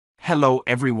Hello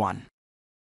everyone.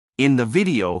 In the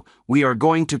video, we are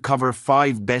going to cover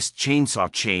 5 best chainsaw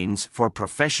chains for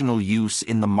professional use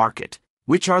in the market,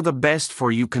 which are the best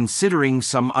for you considering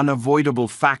some unavoidable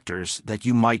factors that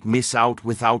you might miss out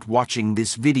without watching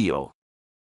this video.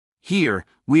 Here,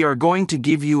 we are going to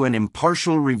give you an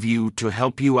impartial review to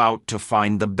help you out to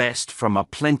find the best from a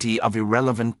plenty of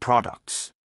irrelevant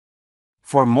products.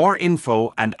 For more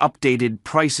info and updated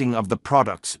pricing of the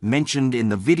products mentioned in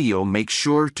the video, make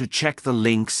sure to check the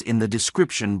links in the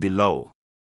description below.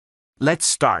 Let's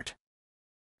start.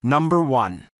 Number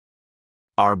 1.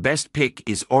 Our best pick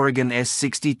is Oregon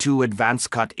S62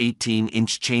 AdvanceCut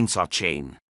 18-inch chainsaw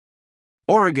chain.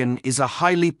 Oregon is a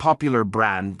highly popular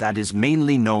brand that is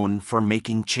mainly known for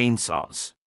making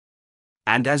chainsaws.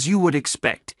 And as you would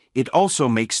expect, it also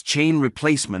makes chain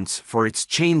replacements for its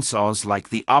chainsaws like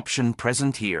the option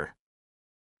present here.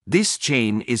 This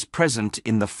chain is present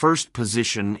in the first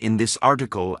position in this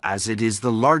article as it is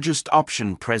the largest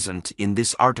option present in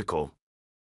this article.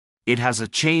 It has a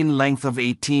chain length of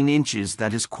 18 inches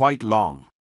that is quite long.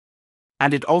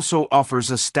 And it also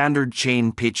offers a standard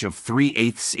chain pitch of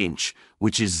 3/8 inch,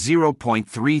 which is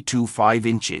 0.325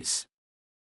 inches.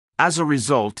 As a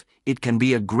result, it can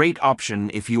be a great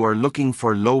option if you are looking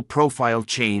for low-profile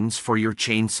chains for your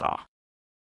chainsaw.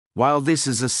 While this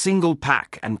is a single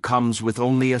pack and comes with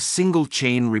only a single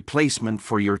chain replacement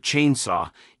for your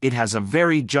chainsaw, it has a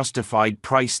very justified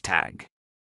price tag.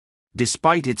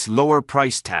 Despite its lower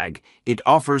price tag, it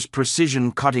offers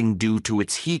precision cutting due to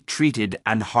its heat-treated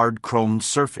and hard-chromed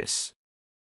surface.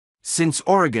 Since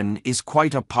Oregon is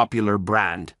quite a popular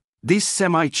brand, this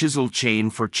semi-chisel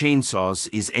chain for chainsaws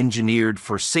is engineered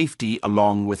for safety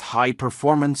along with high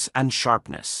performance and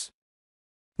sharpness.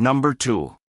 Number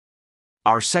 2.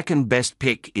 Our second best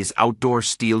pick is outdoor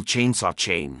Stihl chainsaw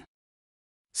chain.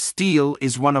 Stihl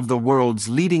is one of the world's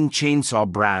leading chainsaw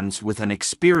brands with an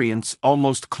experience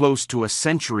almost close to a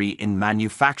century in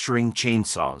manufacturing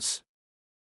chainsaws.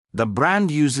 The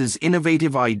brand uses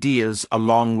innovative ideas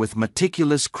along with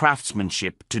meticulous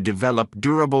craftsmanship to develop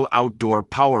durable outdoor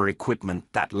power equipment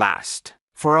that last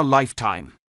for a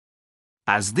lifetime.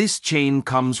 As this chain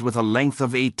comes with a length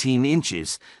of 18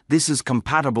 inches, this is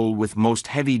compatible with most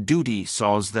heavy-duty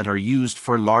saws that are used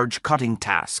for large cutting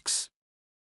tasks.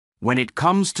 When it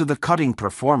comes to the cutting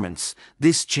performance,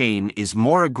 this chain is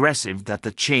more aggressive than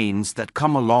the chains that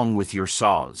come along with your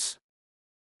saws.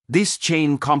 This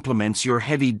chain complements your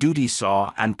heavy-duty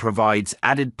saw and provides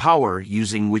added power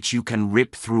using which you can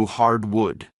rip through hard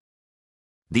wood.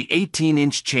 The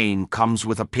 18-inch chain comes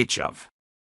with a pitch of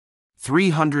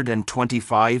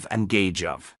 325 and gauge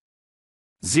of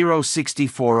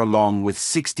 0.64 along with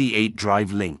 68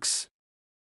 drive links.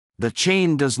 The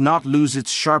chain does not lose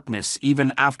its sharpness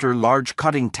even after large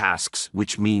cutting tasks,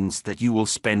 which means that you will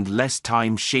spend less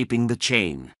time shaping the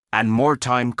chain and more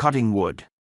time cutting wood.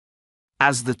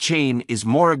 As the chain is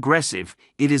more aggressive,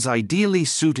 it is ideally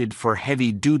suited for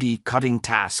heavy-duty cutting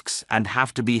tasks and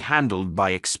have to be handled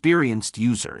by experienced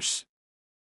users.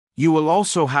 You will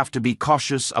also have to be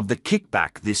cautious of the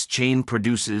kickback this chain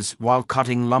produces while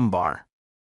cutting lumber.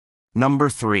 Number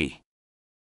 3.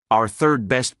 Our third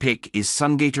best pick is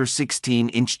SUNGATOR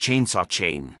 16-inch chainsaw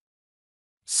chain.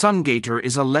 SUNGATOR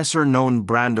is a lesser-known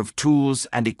brand of tools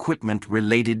and equipment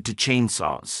related to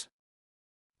chainsaws.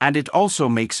 And it also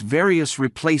makes various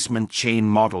replacement chain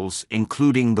models,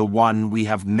 including the one we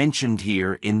have mentioned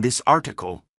here in this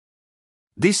article.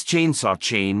 This chainsaw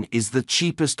chain is the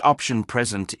cheapest option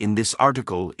present in this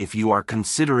article if you are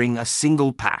considering a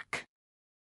single pack.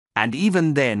 And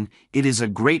even then, it is a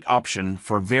great option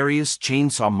for various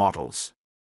chainsaw models.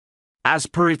 As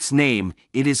per its name,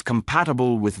 it is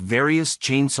compatible with various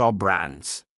chainsaw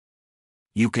brands.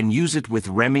 You can use it with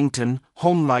Remington,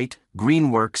 Homelite,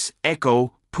 Greenworks,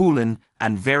 Echo, Poulan,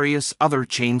 and various other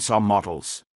chainsaw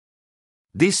models.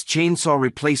 This chainsaw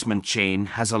replacement chain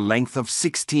has a length of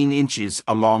 16 inches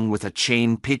along with a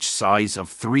chain pitch size of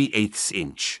 3/8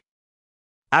 inch.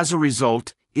 As a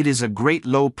result, it is a great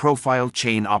low-profile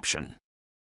chain option.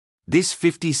 This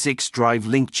 56 drive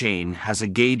link chain has a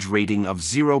gauge rating of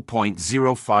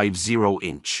 0.050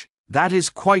 inch. That is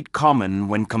quite common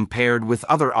when compared with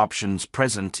other options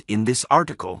present in this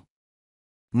article.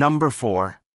 Number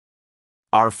 4.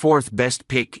 Our fourth best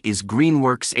pick is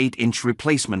Greenworks 8-inch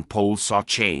replacement pole saw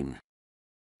chain.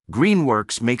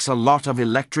 Greenworks makes a lot of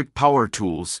electric power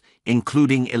tools,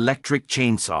 including electric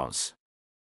chainsaws.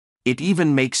 It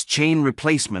even makes chain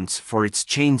replacements for its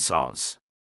chainsaws.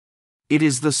 It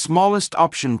is the smallest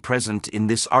option present in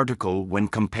this article when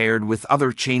compared with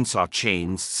other chainsaw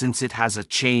chains since it has a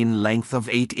chain length of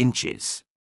 8 inches.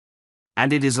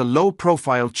 And it is a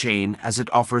low-profile chain as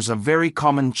it offers a very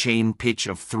common chain pitch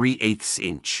of 3/8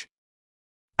 inch.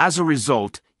 As a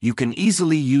result, you can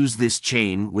easily use this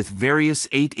chain with various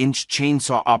 8-inch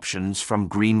chainsaw options from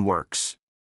Greenworks.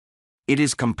 It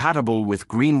is compatible with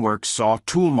Greenworks saw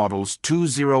tool models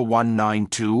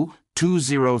 20192,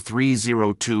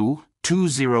 20302,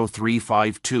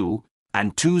 20352,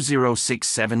 and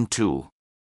 20672.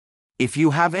 If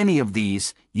you have any of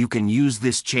these, you can use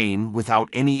this chain without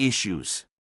any issues.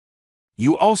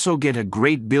 You also get a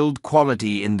great build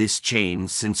quality in this chain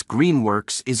since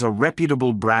Greenworks is a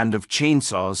reputable brand of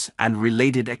chainsaws and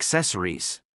related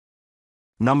accessories.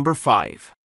 Number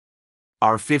 5.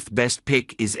 Our fifth best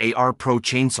pick is AR Pro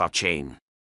Chainsaw Chain.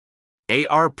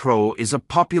 AR Pro is a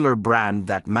popular brand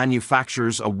that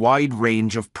manufactures a wide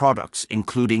range of products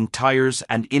including tires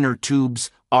and inner tubes,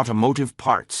 automotive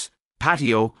parts,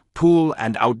 patio, pool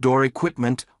and outdoor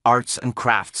equipment, arts and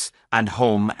crafts, and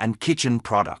home and kitchen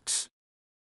products.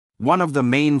 One of the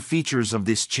main features of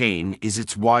this chain is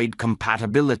its wide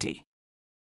compatibility.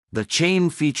 The chain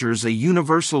features a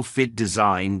universal fit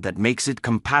design that makes it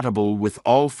compatible with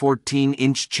all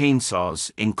 14-inch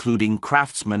chainsaws including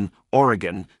Craftsman,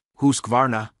 Oregon,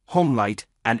 Husqvarna, Homelight,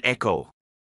 and Echo.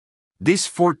 This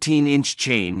 14-inch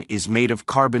chain is made of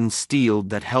carbon steel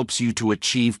that helps you to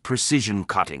achieve precision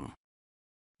cutting.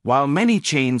 While many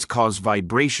chains cause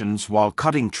vibrations while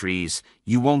cutting trees,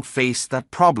 you won't face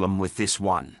that problem with this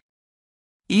one.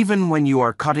 Even when you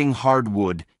are cutting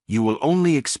hardwood, you will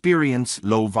only experience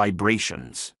low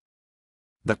vibrations.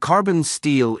 The carbon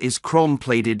steel is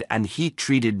chrome-plated and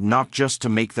heat-treated not just to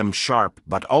make them sharp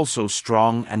but also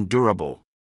strong and durable.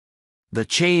 The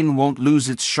chain won't lose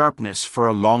its sharpness for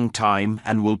a long time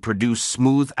and will produce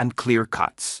smooth and clear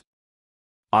cuts.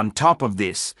 On top of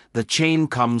this, the chain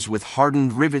comes with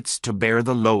hardened rivets to bear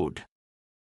the load.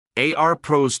 AR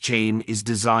Pro's chain is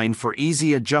designed for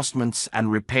easy adjustments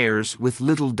and repairs with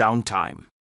little downtime.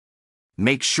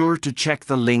 Make sure to check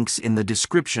the links in the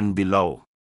description below.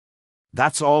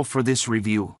 That's all for this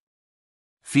review.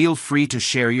 Feel free to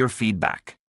share your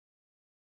feedback.